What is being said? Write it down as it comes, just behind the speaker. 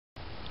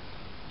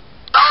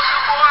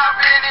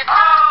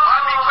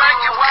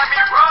crank it, why me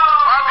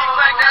roll? Why me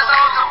crank that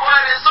song to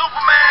what is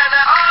Superman?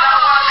 Now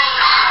why me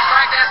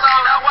crank that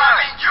song? Now why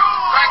me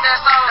crank that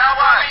song? Now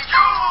why me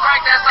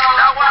crank that song?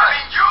 Now why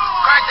me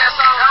crank that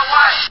song? Now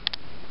why?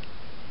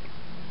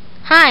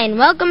 Hi,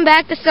 and welcome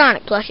back to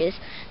Sonic Plushes.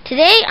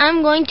 Today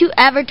I'm going to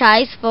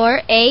advertise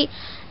for a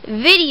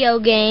video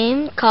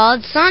game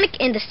called Sonic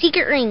and the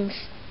Secret Rings.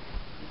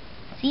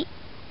 See?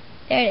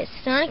 There it is,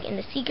 Sonic and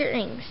the Secret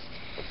Rings.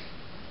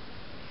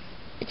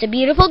 It's a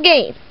beautiful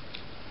game.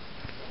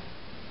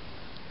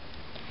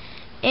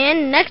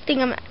 And next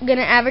thing I'm going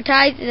to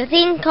advertise is a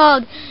thing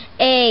called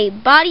a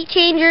body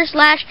changer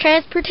 /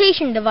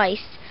 transportation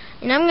device.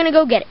 And I'm going to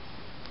go get it.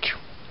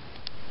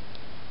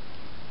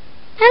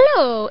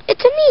 Hello,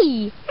 it's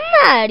me,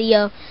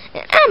 Mario,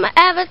 and I'm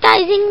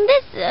advertising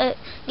this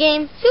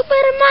game,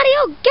 Super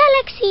Mario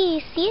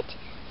Galaxy. See it?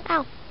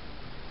 Ow.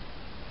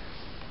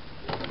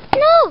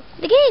 No,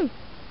 the game.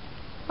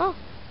 Oh,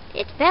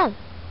 it fell.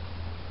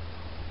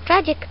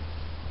 Tragic.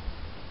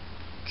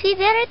 See,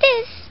 there it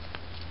is.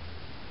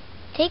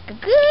 Take a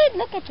good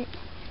look at it.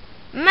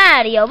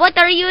 Mario, what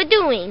are you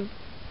doing?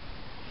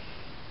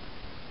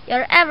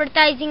 You're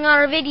advertising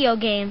our video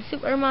game,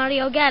 Super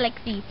Mario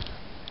Galaxy.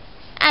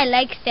 I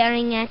like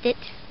staring at it.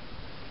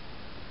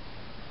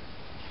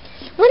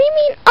 What do you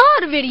mean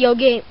our video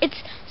game?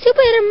 It's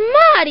Super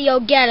Mario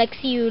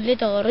Galaxy, you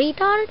little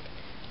retard.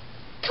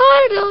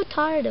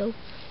 Tardo.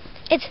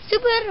 It's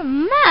Super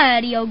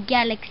Mario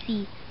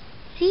Galaxy.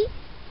 See?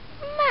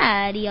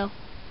 Mario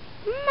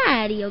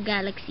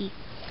Galaxy.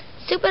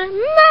 Super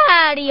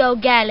Mario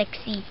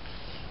Galaxy.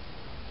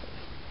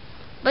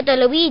 But the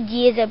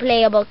Luigi is a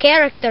playable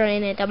character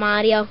in it,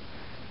 Mario.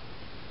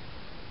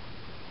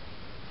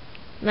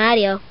 La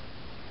I'm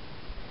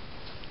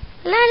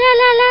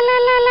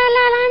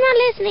not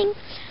listening.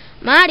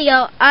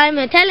 Mario,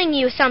 I'm telling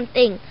you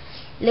something.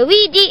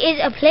 Luigi is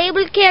a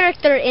playable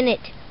character in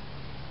it.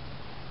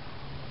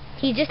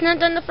 He's just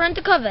not on the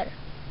front cover.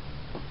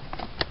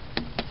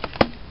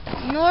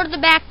 Nor the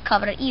back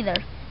cover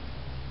either.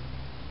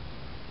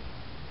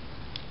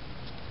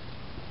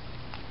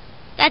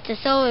 That's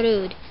so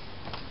rude.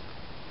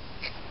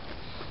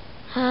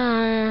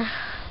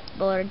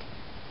 Bored.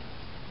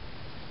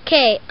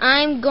 Okay,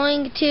 I'm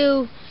going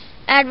to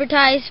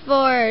advertise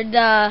for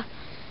the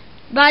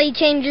body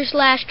changer /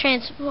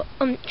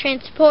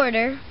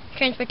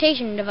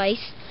 transportation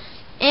device.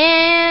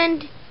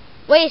 And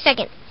wait a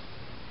second.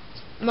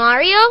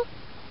 Mario?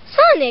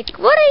 Sonic,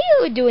 what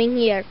are you doing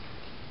here?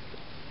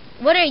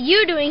 What are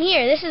you doing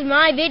here? This is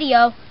my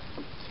video.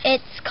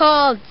 It's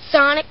called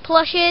Sonic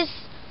Plushes.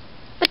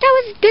 But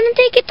I was gonna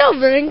take it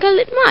over and call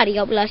it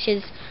Mario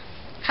Plushes.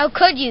 How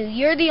could you?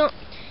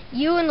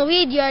 You and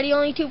Luigi are the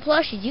only two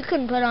plushes. You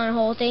couldn't put on a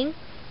whole thing.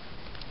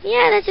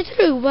 Yeah, that's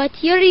true,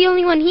 but you're the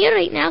only one here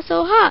right now,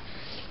 so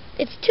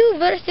it's 2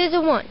 versus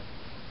 1.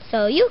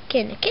 So you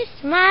can kiss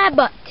my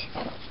butt.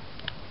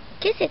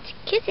 Kiss it.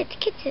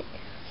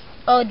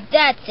 Oh,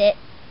 that's it.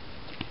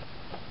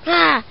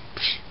 Well,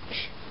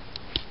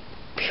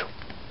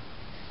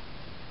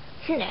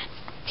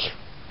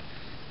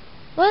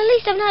 at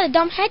least I'm not a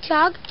dumb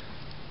hedgehog.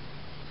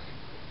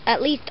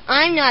 At least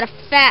I'm not a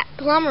fat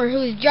plumber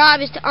whose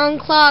job is to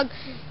unclog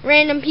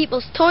random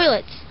people's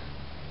toilets.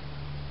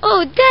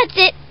 Oh, that's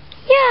it!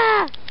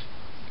 Yeah!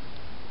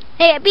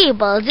 Hey,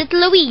 peoples, it's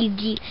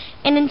Luigi.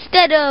 And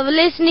instead of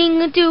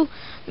listening to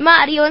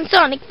Mario and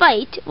Sonic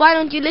fight, why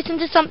don't you listen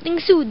to something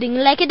soothing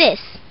like this?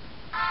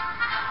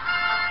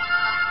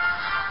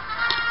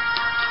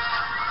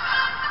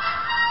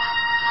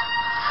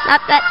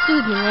 Not that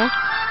soothing, eh?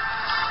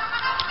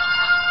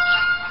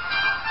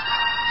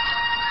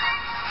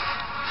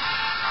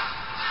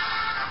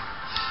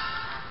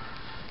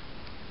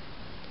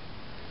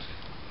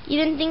 You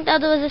didn't think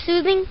that was a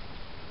soothing?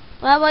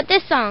 Well, how about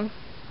this song?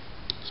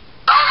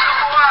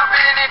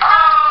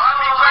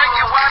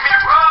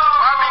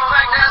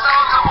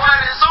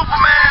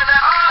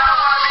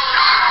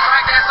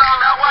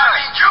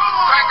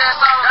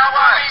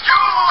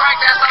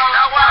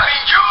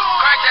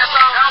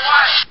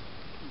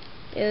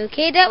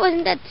 Okay, that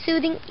wasn't that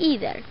soothing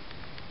either.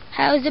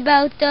 How's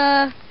about,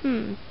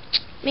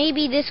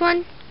 maybe this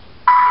one?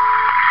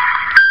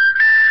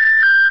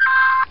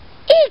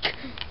 Eek!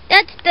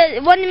 That's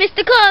the one missed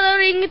the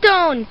coloring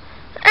tone.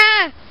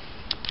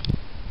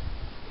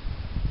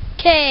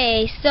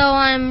 Okay, so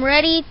I'm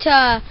ready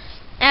to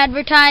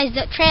advertise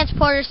the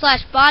transporter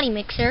 / body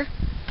mixer.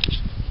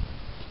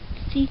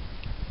 See,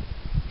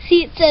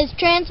 it says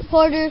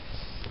transporter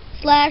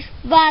 /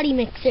 body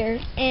mixer,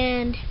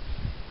 and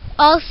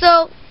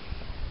also,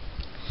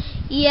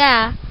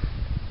 yeah,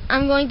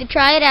 I'm going to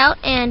try it out,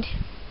 and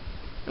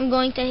I'm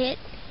going to hit.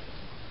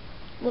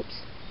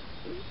 Whoops.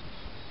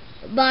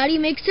 Body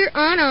mixer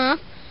on off.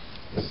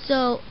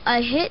 So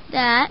I hit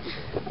that.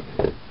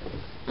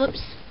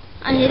 Whoops.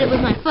 I hit it with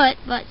my foot,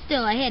 but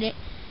still I hit it.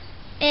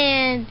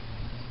 And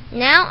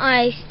now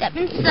I step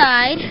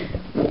inside.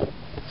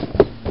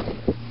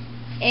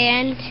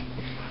 And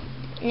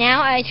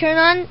now I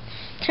turn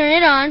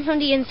it on from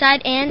the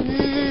inside,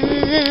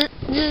 and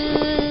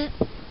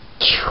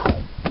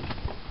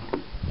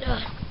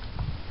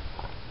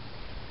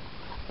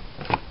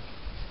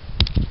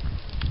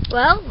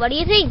Well, what do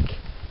you think?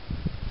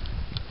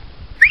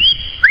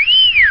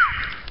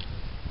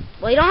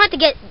 Well, you don't have to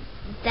get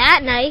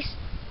that nice.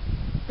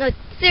 No,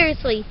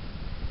 seriously.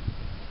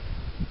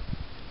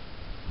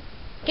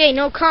 Okay,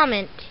 no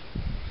comment.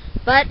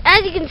 But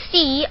as you can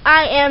see,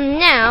 I am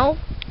now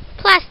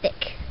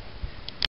plastic.